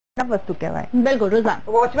વસ્તુ કહેવાય. બિલકુલ રુઝાન,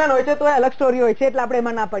 વોચમેન હોય છે તો અલગ સ્ટોરી હોય છે, એટલે આપણે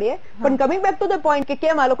એમાં ના પડીએ. પણ coming back to the point કે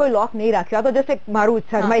કેમ આ લોકોએ લોક નહીં રાખ્યો, તો જસ્ટ મારું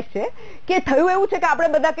ફરમાઈશ છે કે થયું એવું છે કે આપણે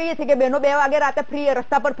બધા કહીએ છીએ કે બહેનો 2 વાગે રાતે ફ્રી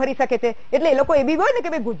રસ્તા પર ફરી શકે છે, એટલે એ લોકો એ બી હોય ને કે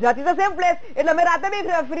ભાઈ ગુજરાતી તો સેમ પ્લેસ, એટલે અમે રાતે બી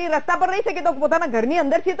ફ્રી રસ્તા પર રહી શકીએ, તો પોતાના ઘરની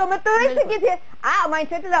અંદર છીએ તો અમે તો રહી શકીએ છીએ. આ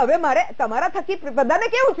માઇન્ડસેટ હવે મારે તમારા થકી બધાને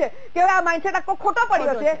કેવું છે કે હવે આ માઇન્ડસેટ આખો ખોટો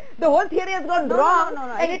પડ્યો છે. The hall theory has gone wrong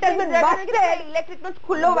and it has been બસ્ટેડ. Electric નો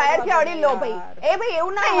ખુલ્લો વાયર છે, અડી લો ભાઈ. એ ભાઈ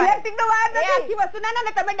એવું ના, ઇલેક્ટ્રિક નો વાયર નથી, આખી વસ્તુ ના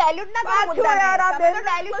ના તમે ડાયલ્યુટ ના કરો.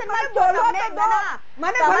 ડાયલ્યુશન માં છો તમે.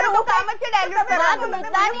 મને ભલે હું કામ જ છે ડાયલ્યુટ કરવાનું,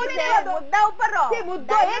 મુદ્દા ઉપર રહો.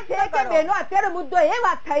 મુદ્દો એ છે કે બહેનો, અત્યારે મુદ્દો એ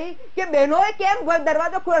વાત થઈ કે બહેનોએ કેમ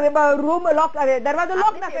દરવાજો રૂમ લોક, દરવાજો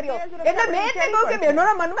લોક ના કર્યો. એટલે મેં એટલે કહ્યું કે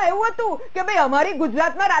બહેનોના મનમાં એવું હતું કે ભાઈ અમારી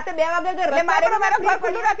ગુજરાતમાં રાતે 2 વાગે મારે મારો ઘર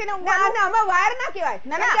ખુલ્લું રાખીને આમાં વાયર ના કહેવાય.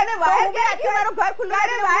 વાયર ક્યારે મારો ઘર ખુલ્લું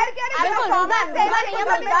રાખીને વાયર ક્યારે?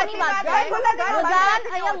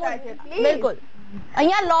 બિલકુલ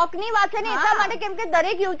અહીંયા લોક ની વાત છે ને, એટલા માટે કેમ કે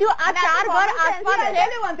દરેક યુવતીઓ આ 4 ઘર આસપાસ છે.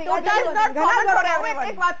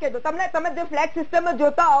 એક વાત કહી દો તમને, તમે જે ફ્લેટ સિસ્ટમ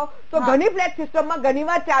જોતા હો તો ઘણી ફ્લેટ સિસ્ટમમાં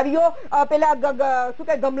ઘણીવાર ચાવીઓ પેલા શું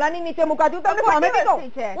કે ગમલાની નીચે મુકાતી. હું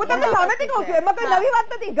તમને સામેથી કહું છું, એમાં કઈ નવી વાત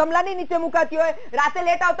નથી. ગમલાની નીચે મુકાતી હોય, રાતે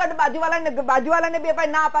લેટ આવતા બાજુવાળાને 2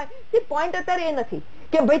 પાઈ ના અપાય. પોઈન્ટ અત્યારે એ નથી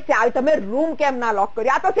કે ભાઈ ચાવી તમે રૂમ કેમ ના લોક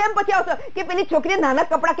કર્યો. આ તો સેમ પછી આવશે કે પેલી છોકરીએ નાના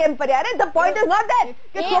કપડા કેમ પહેર્યા. અરે the point is not that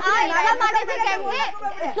કે છોકરી નાના માટે છે, કેમ કે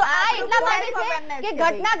આ એટલા માટે છે કે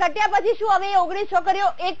ઘટના ઘટ્યા પછી શું હવે 19 છોકરીઓ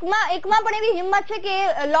એકમાં પણ એવી હિંમત છે કે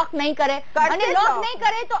લોક નહીં કરે, અને લોક નહીં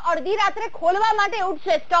કરે તો અડધી રાત્રે ખોલવા માટે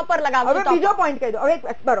ઉઠશે, સ્ટોપર લગાવશે. હવે બીજો પોઈન્ટ કહી દો. હવે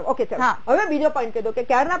બરોબર, ઓકે ચાલો, હવે બીજો પોઈન્ટ કહી દો કે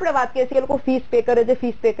ક્યારના આપણે વાત કરીએ છીએ લોકો ફીસ પે કરે છે,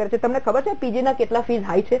 ફીસ પે કરે છે. તમને ખબર છે પીજી ના કેટલા ફીસ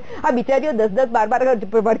હાઈ છે? આ બિચારીઓ 10-10,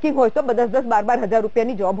 12-12 વર્કિંગ હોય તો 10-10, 12-12 હજાર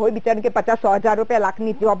રૂપિયાની જોબ હોય, બિચારી કે 50-100 હજાર રૂપિયા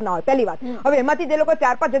લાખની જોબ ના હોય. પહેલી વાત. હવે એમાંથી જે લોકો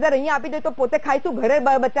 4-5 હજાર અહીંયા આપી દે તો પોતે ખાઈશું, ઘરે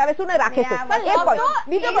બચાવે શું ને રાખે છે.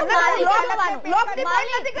 બીજો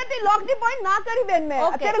લોકની પોઈન્ટ ના કરી બેન, મેં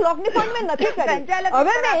અત્યારે લોકની પોઈન્ટ મેં નથી કરી.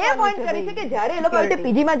 હવે મેં એ પોઈન્ટ કરી છે કે જયારે એ લોકો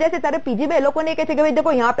પીજીમાં જાય છે ત્યારે પીજી में लोगों ने कहे कि भाई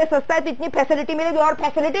देखो यहाँ पे सस्ता है तो इतनी फैसिलिटी मिलेगी और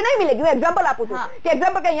फैसिलिटी नहीं मिलेगी. मैं एग्जांपल आपको दूं कि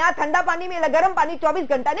एग्जांपल કે यहाँ ठंडा पानी मिलेगा, गर्म पानी 24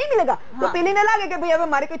 घंटा नहीं मिलेगा. तो પેલીને લાગે કે ભાઈ હવે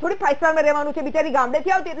મારે કોઈ થોડી 5 સ્ટારમાં રહેવાનું છે. બિચારી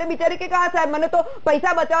ગામડેથી આવતી એટલે બિચારી કે હા સાહેબ મને તો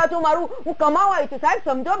પૈસા બચાવવા છું, મારું હું કમાવા આવી છું. સાહેબ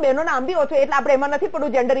સમજો, બહેનોના આમ બી ઓછો, એટલે આપણે એમાં નથી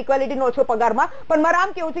પડવું જેન્ડર ઇક્વાલિટી નો ઓછો પગારમાં, પણ મારે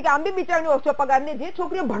આમ કેવું છે કે આમ બી બિચારીનો ઓછો પગાર ને જે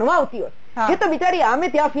છોકરીઓ ભણવા આવતી હોય એ તો બિચારી આમે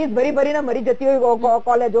ત્યાં ફીસ ભરીને મરી જતી હોય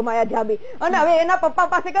કોલેજોમાં યા જ્યાં બી. અને હવે એના પપ્પા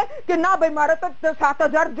પાસે કહે કે ના ભાઈ મારે તો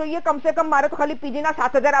 7,000 જોઈએ કમસે કમ, મારે તો ખાલી પીજી ના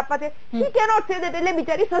 7,000 આપવા છે. ઈ કેનોટ સે દેટ, એટલે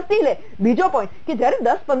બિચારી સસ્તી લે. બીજો પોઈન્ટ કે જયારે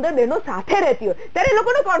 10-15 બહેનો સાથે રહેતી હોય ત્યારે એ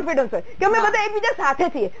લોકોનો કોન્ફિડન્સ હોય કે અમે બધા એકબીજા સાથે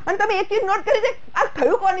છીએ. અને તમે એક ચીજ નોટ કરી છે, આ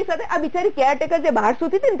થયું કોની સાથે? આ બિચારી કેરટેકર જે બહાર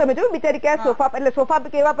સૂતી હતી ને, તમે જોયું બિચારી ક્યાં સોફા, એટલે સોફા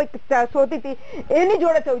કેવા સોતી હતી એની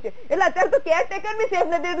જોડે થયું છે. એટલે અત્યારે તો કેરટેકર બી સેફ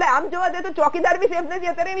નથી, એટલે આમ જોવા દે તો ચોકીદાર બી સેફ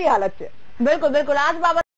નથી. અત્યારે એવી હાલત છે. બિલકુલ બિલકુલ આ જ બાબત